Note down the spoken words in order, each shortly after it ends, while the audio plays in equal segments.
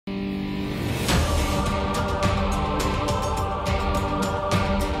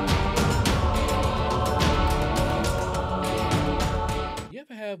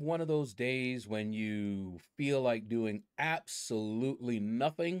one of those days when you feel like doing absolutely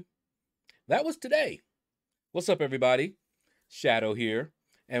nothing? That was today. What's up, everybody? Shaedow here,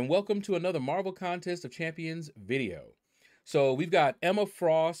 and welcome to another Marvel Contest of Champions video. So we've got Emma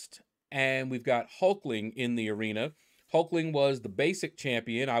Frost and we've got Hulkling in the arena. Hulkling was the basic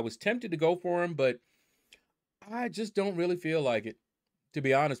champion. I was tempted to go for him, but I just don't really feel like it, to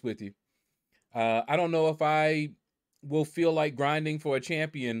be honest with you. I don't know if I will feel like grinding for a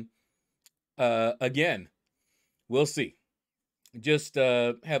champion again. We'll see. Just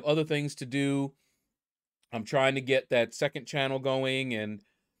have other things to do. I'm trying to get that second channel going, and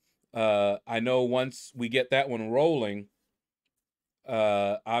I know once we get that one rolling,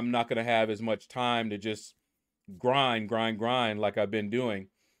 I'm not going to have as much time to just grind like I've been doing.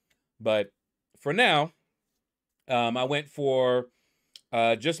 But for now, I went for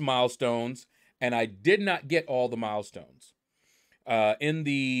just milestones, and I did not get all the milestones. In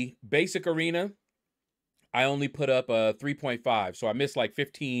the basic arena, I only put up a 3.5, so I missed like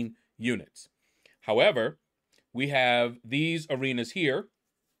 15 units. However, we have these arenas here,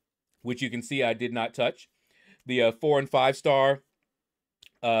 which you can see I did not touch. The 4 and 5 star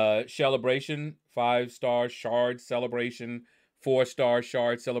celebration, 5-star shard celebration, 4-star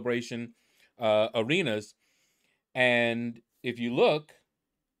shard celebration arenas. And if you look,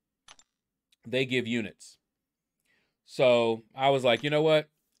 they give units. So I was like, you know what?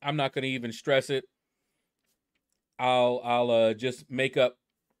 I'm not going to even stress it. I'll just make up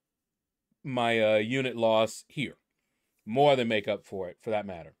my unit loss here. More than make up for it, for that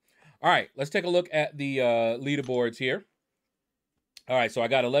matter. All right, let's take a look at the leaderboards here. All right, so I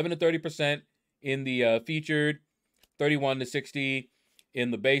got 11 to 30% in the featured, 31 to 60 in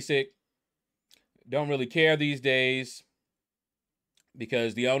the basic. Don't really care these days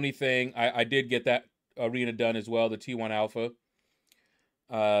because the only thing, I did get that arena done as well, the T1 Alpha.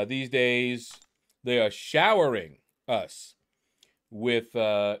 These days, they are showering us with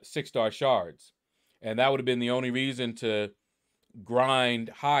 6-star shards. And that would have been the only reason to grind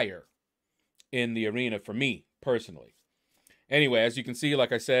higher in the arena for me, personally. Anyway, as you can see,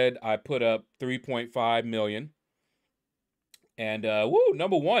 like I said, I put up 3.5 million. And, woo,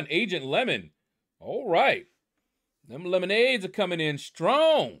 number 1, Agent Lemon. All right. Them lemonades are coming in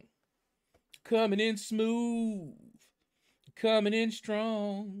strong. Coming in smooth. Coming in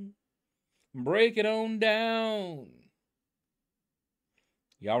strong. Break it on down.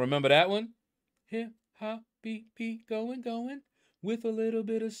 Y'all remember that one? Hip, hop, beat, beat, going, with a little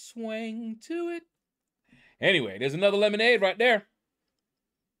bit of swing to it. Anyway, there's another lemonade right there.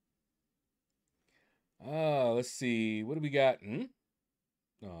 Let's see. What do we got?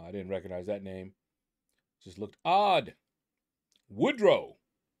 Oh, I didn't recognize that name. Just looked odd. Woodrow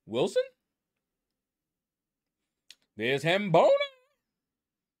Wilson? There's Hambona.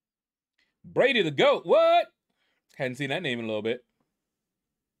 Brady the Goat. What? Hadn't seen that name in a little bit.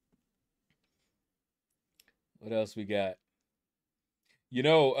 What else we got? You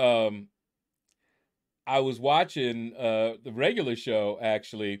know, I was watching the regular show,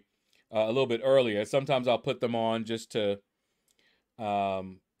 actually, a little bit earlier. Sometimes I'll put them on just to,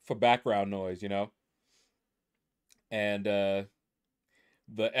 for background noise, you know? And the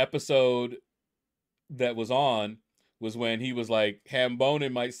episode that was on was when he was like,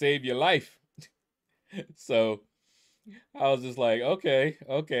 ham-boning might save your life. So I was just like, okay,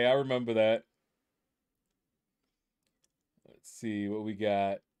 I remember that. Let's see what we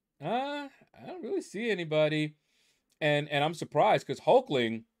got. I don't really see anybody. And I'm surprised because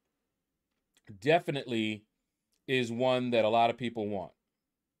Hulkling definitely is one that a lot of people want.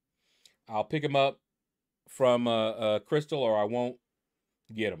 I'll pick him up from Crystal or I won't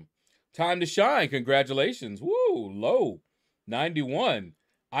get him. Time to shine. Congratulations. Woo, low. 91.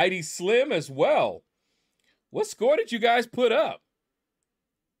 ID Slim as well. What score did you guys put up?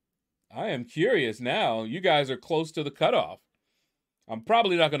 I am curious now. You guys are close to the cutoff. I'm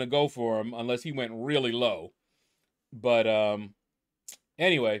probably not going to go for him unless he went really low. But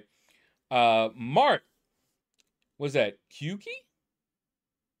anyway, Mark, was that Q-Key?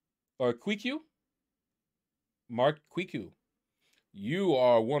 Or Quiku? Mark Quiku. You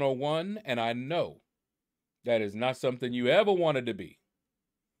are 101, and I know that is not something you ever wanted to be.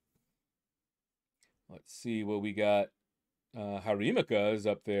 Let's see what we got. Harimika is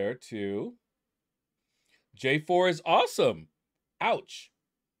up there, too. J4 is awesome. Ouch.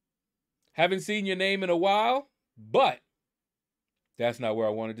 Haven't seen your name in a while, but that's not where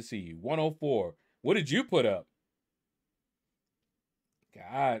I wanted to see you. 104. What did you put up?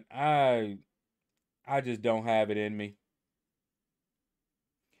 God, I just don't have it in me.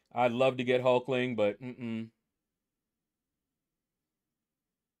 I'd love to get Hulkling, but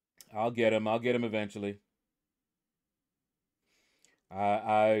I'll get him. I'll get him eventually.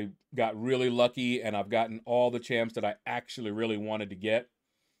 I got really lucky, and I've gotten all the champs that I actually really wanted to get.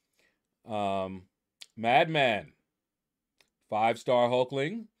 Madman, 5-star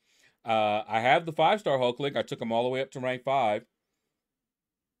Hulkling. I have the 5-star Hulkling. I took him all the way up to rank 5,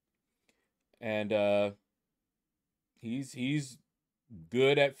 and he's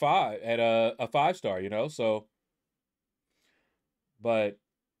good at 5 at a 5-star, you know. So, but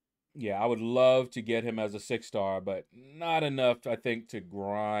yeah, I would love to get him as a 6-star, but not enough, I think, to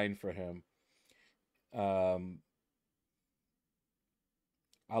grind for him. I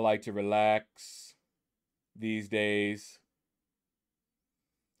like to relax these days.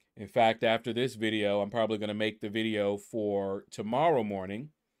 In fact, after this video, I'm probably going to make the video for tomorrow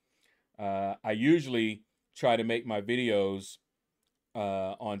morning. I usually try to make my videos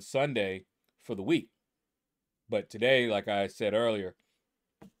on Sunday for the week. But today, like I said earlier,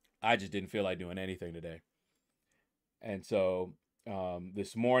 I just didn't feel like doing anything today. And so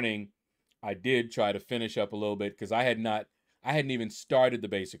this morning, I did try to finish up a little bit because I hadn't even started the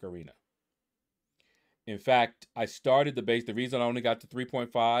basic arena. In fact, I started the reason I only got to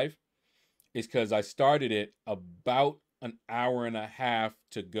 3.5 is because I started it about an hour and a half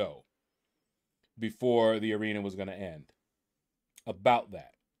to go before the arena was going to end. About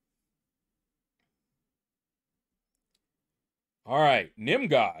that. All right,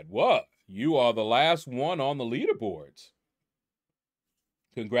 Nimgod, what? You are the last one on the leaderboards.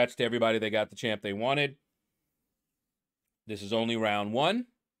 Congrats to everybody that got the champ they wanted. This is only round 1.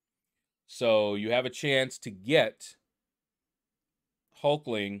 So you have a chance to get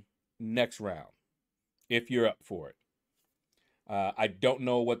Hulkling next round if you're up for it. I don't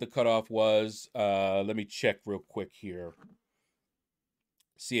know what the cutoff was. Let me check real quick here.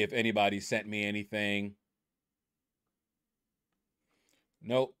 See if anybody sent me anything.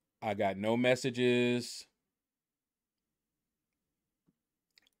 Nope, I got no messages.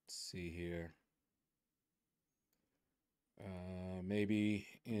 Let's see here. Maybe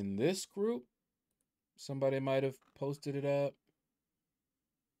in this group, somebody might have posted it up.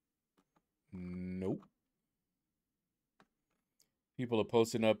 Nope. People are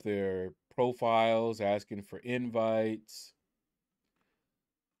posting up their profiles, asking for invites.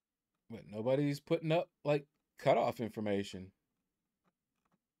 But nobody's putting up, like, cutoff information.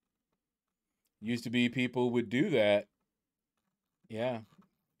 Used to be people would do that. Yeah.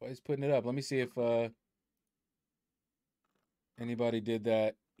 Nobody's putting it up. Let me see if anybody did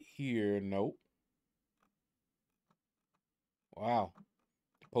that here. Nope. Wow.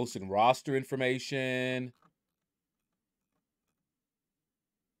 Posting roster information.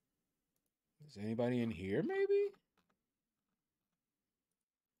 Is anybody in here, maybe?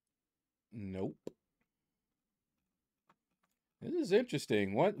 Nope. This is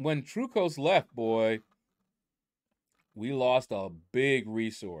interesting. When Trucos left, boy, we lost a big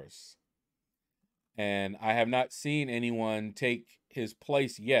resource. And I have not seen anyone take his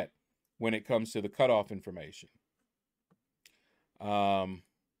place yet when it comes to the cutoff information.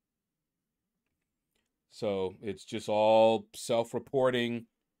 So it's just all self-reporting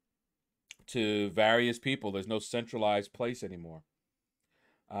to various people. There's no centralized place anymore.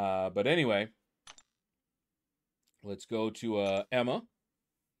 But anyway, let's go to Emma.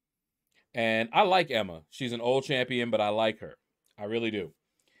 And I like Emma. She's an old champion, but I like her. I really do.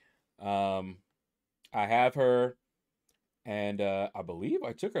 I have her, and I believe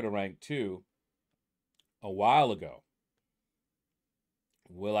I took her to rank 2 a while ago.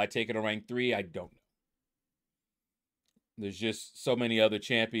 Will I take her to rank 3? I don't know. There's just so many other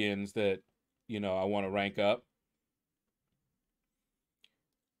champions that, you know, I want to rank up.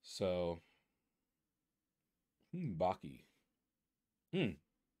 So, Baki.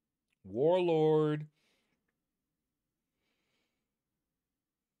 Warlord.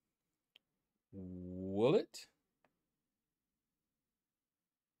 Will it?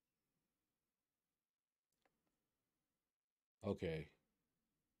 Okay.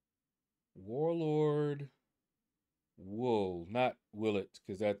 Warlord. Wool, not Willet,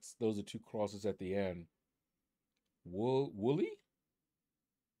 because those are 2 crosses at the end. Wooly?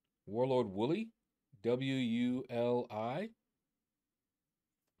 Warlord Wooly? W-U-L-I?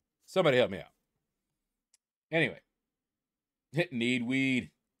 Somebody help me out. Anyway. Need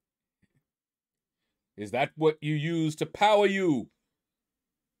weed. Is that what you use to power you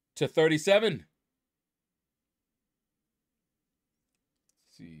to 37?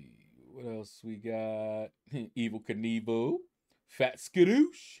 Let's see. What else we got? Evil Knievel. Fat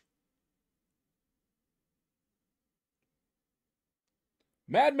Skadoosh.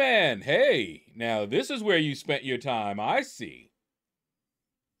 Madman, hey. Now, this is where you spent your time. I see.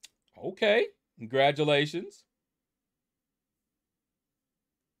 Okay, congratulations.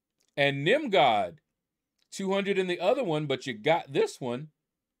 And Nimgod, 200 in the other one, but you got this one.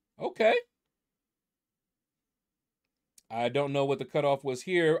 Okay. I don't know what the cutoff was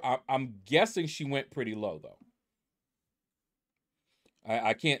here. I'm guessing she went pretty low, though.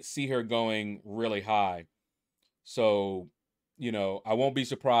 I can't see her going really high. So, you know, I won't be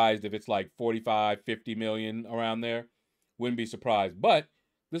surprised if it's like 45, 50 million around there. Wouldn't be surprised. But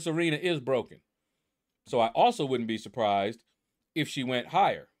this arena is broken. So I also wouldn't be surprised if she went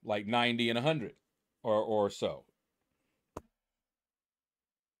higher, like 90 and 100 or so.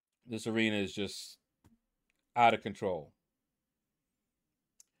 This arena is just out of control.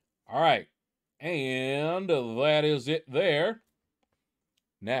 All right. And that is it there.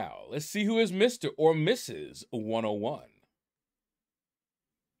 Now, let's see who is Mr. or Mrs. 101.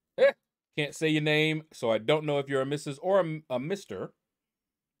 Can't say your name, so I don't know if you're a Mrs. or a Mr.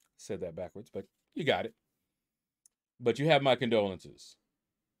 Said that backwards, but you got it. But you have my condolences.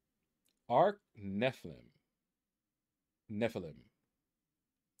 Ark Nephilim.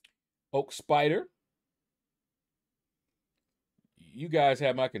 Oak Spider. You guys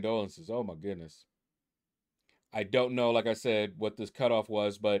have my condolences. Oh, my goodness. I don't know, like I said, what this cutoff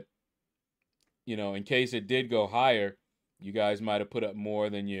was, but, you know, in case it did go higher, you guys might have put up more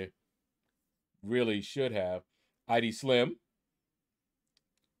than you really should have. ID Slim.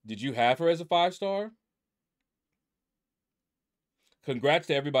 Did you have her as a 5-star? Congrats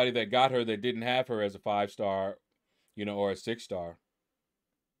to everybody that got her that didn't have her as a 5-star, you know, or a 6-star.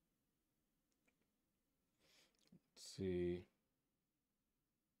 Let's see.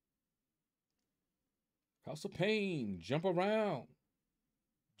 House of Pain, jump around.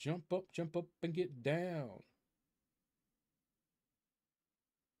 Jump up, and get down.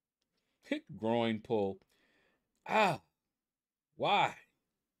 Hit groin pull. Ah, why?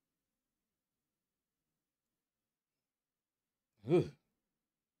 Ugh.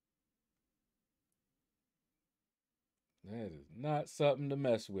 That is not something to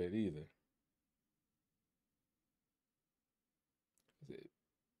mess with either. Is it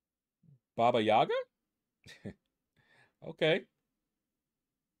Baba Yaga? Okay.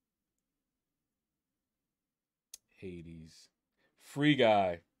 Hades. Free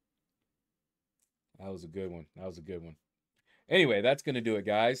Guy. That was a good one. Anyway, that's going to do it,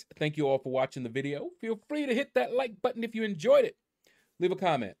 guys. Thank you all for watching the video. Feel free to hit that like button if you enjoyed it. Leave a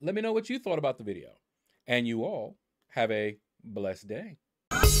comment. Let me know what you thought about the video. And you all have a blessed day.